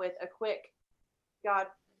that with a quick, God,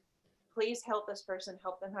 please help this person,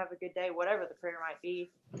 help them have a good day, whatever the prayer might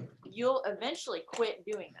be, you'll eventually quit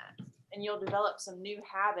doing that. And you'll develop some new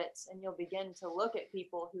habits, and you'll begin to look at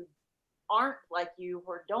people who aren't like you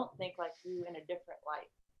or don't think like you in a different light.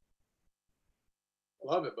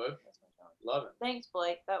 Love it, bud. Love it. Thanks,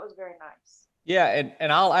 Blake. That was very nice. Yeah,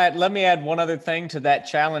 and let me add one other thing to that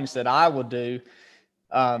challenge that I will do.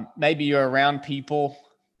 Maybe you're around people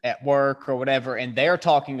at work or whatever, and they're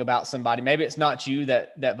talking about somebody. Maybe it's not you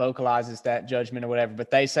that vocalizes that judgment or whatever,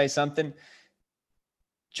 but they say something.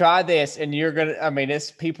 Try this, and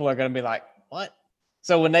people are going to be like, what?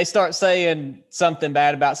 So when they start saying something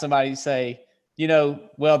bad about somebody, you say,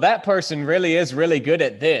 well, that person really is really good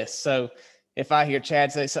at this. So if I hear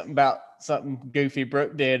Chad say something about something goofy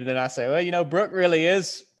Brooke did, then I say, well, Brooke really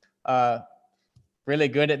is really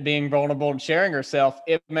good at being vulnerable and sharing herself.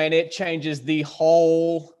 It changes the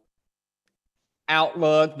whole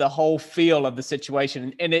outlook, the whole feel of the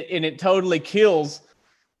situation. And it totally kills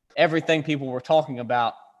everything people were talking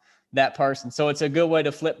about that person. So it's a good way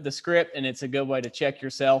to flip the script, and it's a good way to check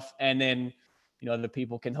yourself. And then, the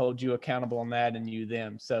people can hold you accountable on that and you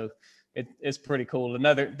them. So it's pretty cool.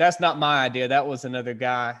 That's not my idea. That was another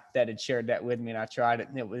guy that had shared that with me, and I tried it,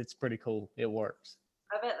 and it's pretty cool. It works.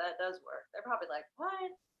 I bet that does work. They're probably like, what?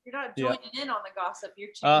 You're not joining in on the gossip. You're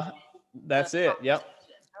changing. That's it. Yep.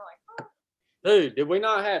 They're like, Dude, did we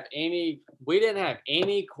not have any? We didn't have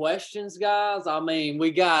any questions, guys. I mean,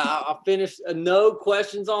 I finished no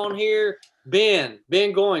questions on here. Ben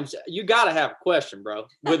Goins, you got to have a question, bro.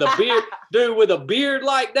 With a beard, dude, with a beard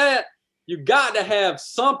like that, you got to have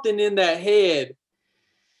something in that head.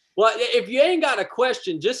 Well, if you ain't got a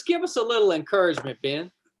question, just give us a little encouragement,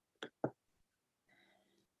 Ben.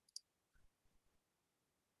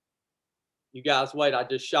 You guys wait, I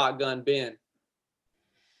just shotgun Ben.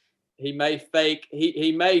 He may fake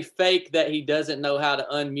that he doesn't know how to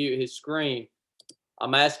unmute his screen.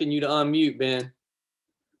 I'm asking you to unmute, Ben.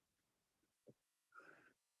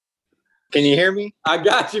 Can you hear me? I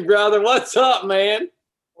got you, brother. What's up, man?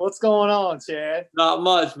 What's going on, Chad? Not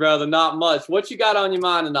much, brother. Not much. What you got on your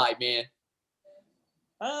mind tonight, man?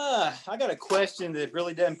 I got a question that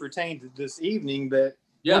really doesn't pertain to this evening, but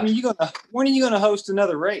Yeah. when are you gonna host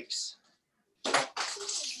another race?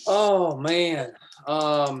 Oh man.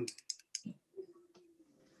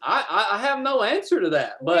 I have no answer to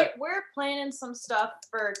that, but we're planning some stuff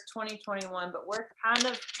for 2021, but we're kind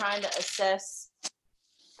of trying to assess.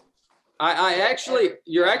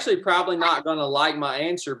 You're actually probably not going to like my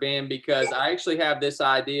answer, Ben, because I actually have this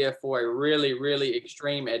idea for a really, really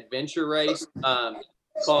extreme adventure race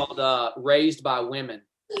called Raised by Women.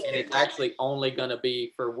 And it's actually only going to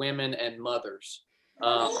be for women and mothers.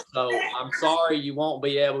 So I'm sorry you won't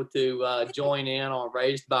be able to join in on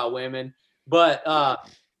Raised by Women. But,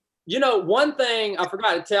 one thing I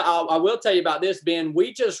forgot to tell, I will tell you about this, Ben.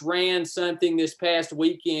 We just ran something this past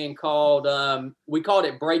weekend called, we called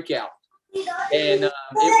it Breakout. And it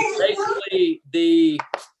was basically the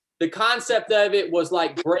concept of it was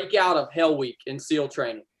like breakout of Hell Week in SEAL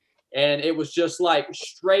training. And it was just like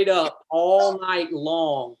straight up all night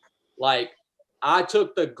long. Like I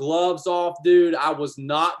took the gloves off, dude. I was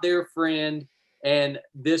not their friend. And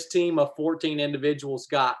this team of 14 individuals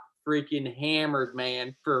got freaking hammered,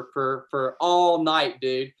 man, for all night,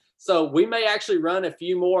 dude. So we may actually run a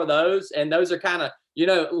few more of those. And those are kind of,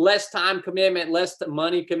 less time commitment, less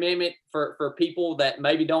money commitment for people that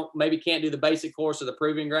maybe can't do the basic course of the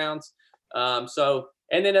proving grounds. But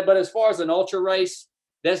as far as an ultra race,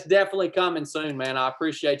 that's definitely coming soon, man. I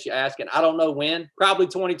appreciate you asking. I don't know when, probably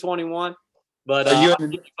 2021, but Are you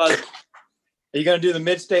going to do the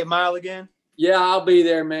Mid-State Mile again? Yeah, I'll be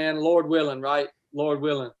there, man. Lord willing, right? Lord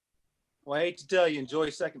willing. Well, I hate to tell you, enjoy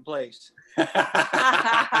second place.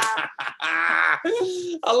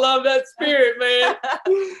 I love that spirit, man.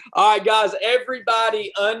 All right, guys,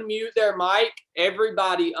 everybody unmute their mic.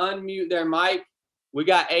 Everybody unmute their mic. We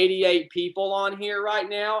got 88 people on here right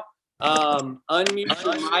now. Unmute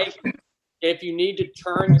your mic. If you need to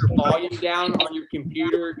turn your volume down on your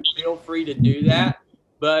computer, feel free to do that.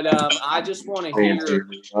 But I just want to hear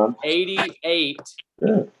 88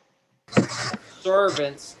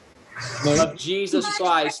 servants of Jesus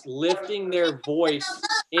Christ lifting their voice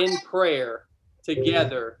in prayer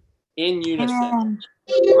together in unison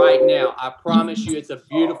right now. I promise you it's a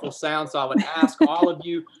beautiful sound. So I would ask all of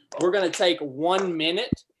you, we're going to take 1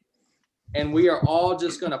 minute and we are all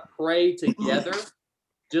just going to pray together.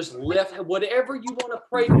 Just lift whatever you want to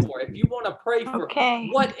pray for. If you want to pray for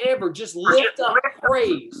whatever, just lift up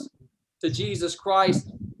praise to Jesus Christ.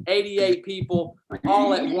 88 people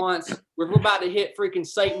all at once. We're about to hit freaking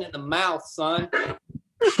Satan in the mouth, son.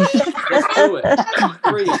 Let's do it.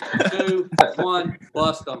 3, 2, 1,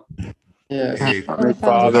 bust them. Yeah. Father,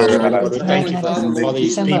 Thank you, Father. Thank you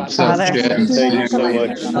so much, Father. Thank you so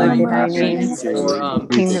much.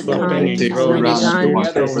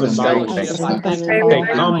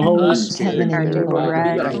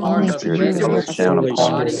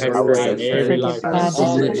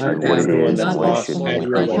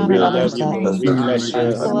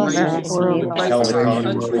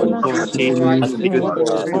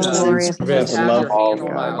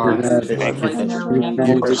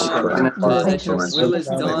 That your will is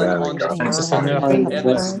done on this earth. I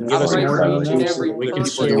pray for each and every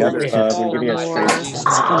person together, keep their families. I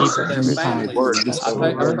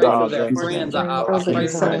pray for their friends. I pray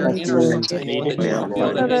for their inner circle, that you would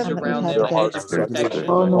build a hedge around them, a hedge of protection.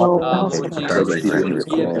 Lord Jesus, you would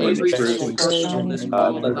give every single person on this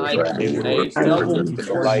call tonight a double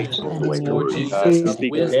portion. Lord Jesus,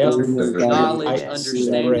 wisdom, knowledge,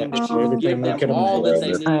 understanding, that you would give them all that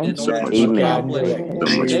they need in order to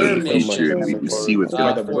accomplish their mission future, we can see with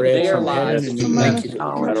God. for their lives. Thank you for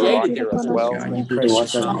for creating as well.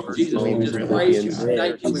 Jesus, we just praise you.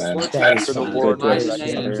 Thank you. We worship you For the in Lord, the mighty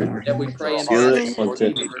name that we pray and ask for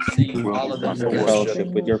you to receive all of these worship.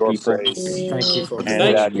 with your people. Thank you for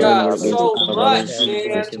Thank you guys so much,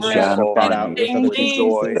 man. John, King.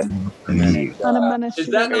 you. Is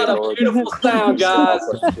that not a beautiful sound, guys?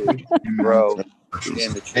 Grow.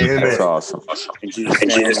 That's awesome. In Jesus'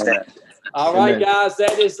 name, amen. All right, guys,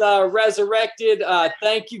 that is Resurrected.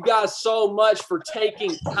 Thank you guys so much for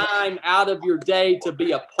taking time out of your day to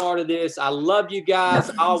be a part of this. I love you guys.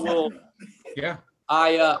 I will. Yeah.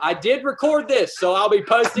 I did record this, so I'll be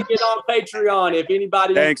posting it on Patreon if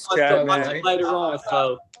anybody wants to watch it later on.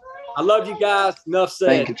 So I love you guys. Enough said.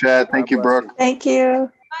 Thank you, Chad. Thank you, Brooke. Thank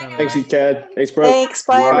you. Thanks, you, Chad. Thanks, bro. Thanks.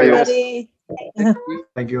 Bye, Love you. everybody.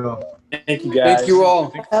 Thank you all. Thank you, guys. Thank you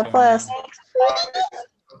all. God bless.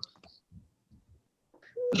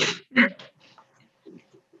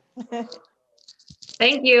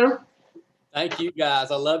 Thank you. Thank you,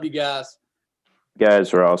 guys. I love you guys. You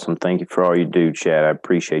guys are awesome. Thank you for all you do, Chad. I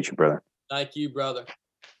appreciate you, brother. Thank you, brother.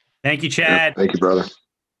 Thank you, Chad. Thank you, brother.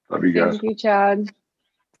 Love you guys. Thank you, Chad.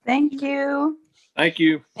 Thank you. Thank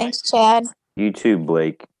you. Thanks, Chad. You too,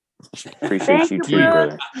 Blake. Appreciate Thank you you, too,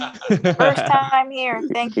 Brooke. brother. First time here.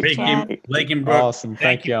 Thank you, Chad. Blake and Brooke. Awesome.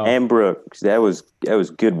 Thank y'all. And Brooke, that was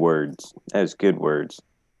good words. That was good words.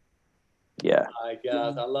 Yeah. All right,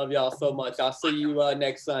 guys. I love y'all so much. I'll see you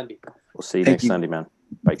next Sunday. We'll see you Thank next you. Sunday, man.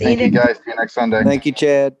 Bye. Thank you, guys. See you next Sunday. Thank you,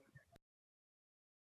 Chad.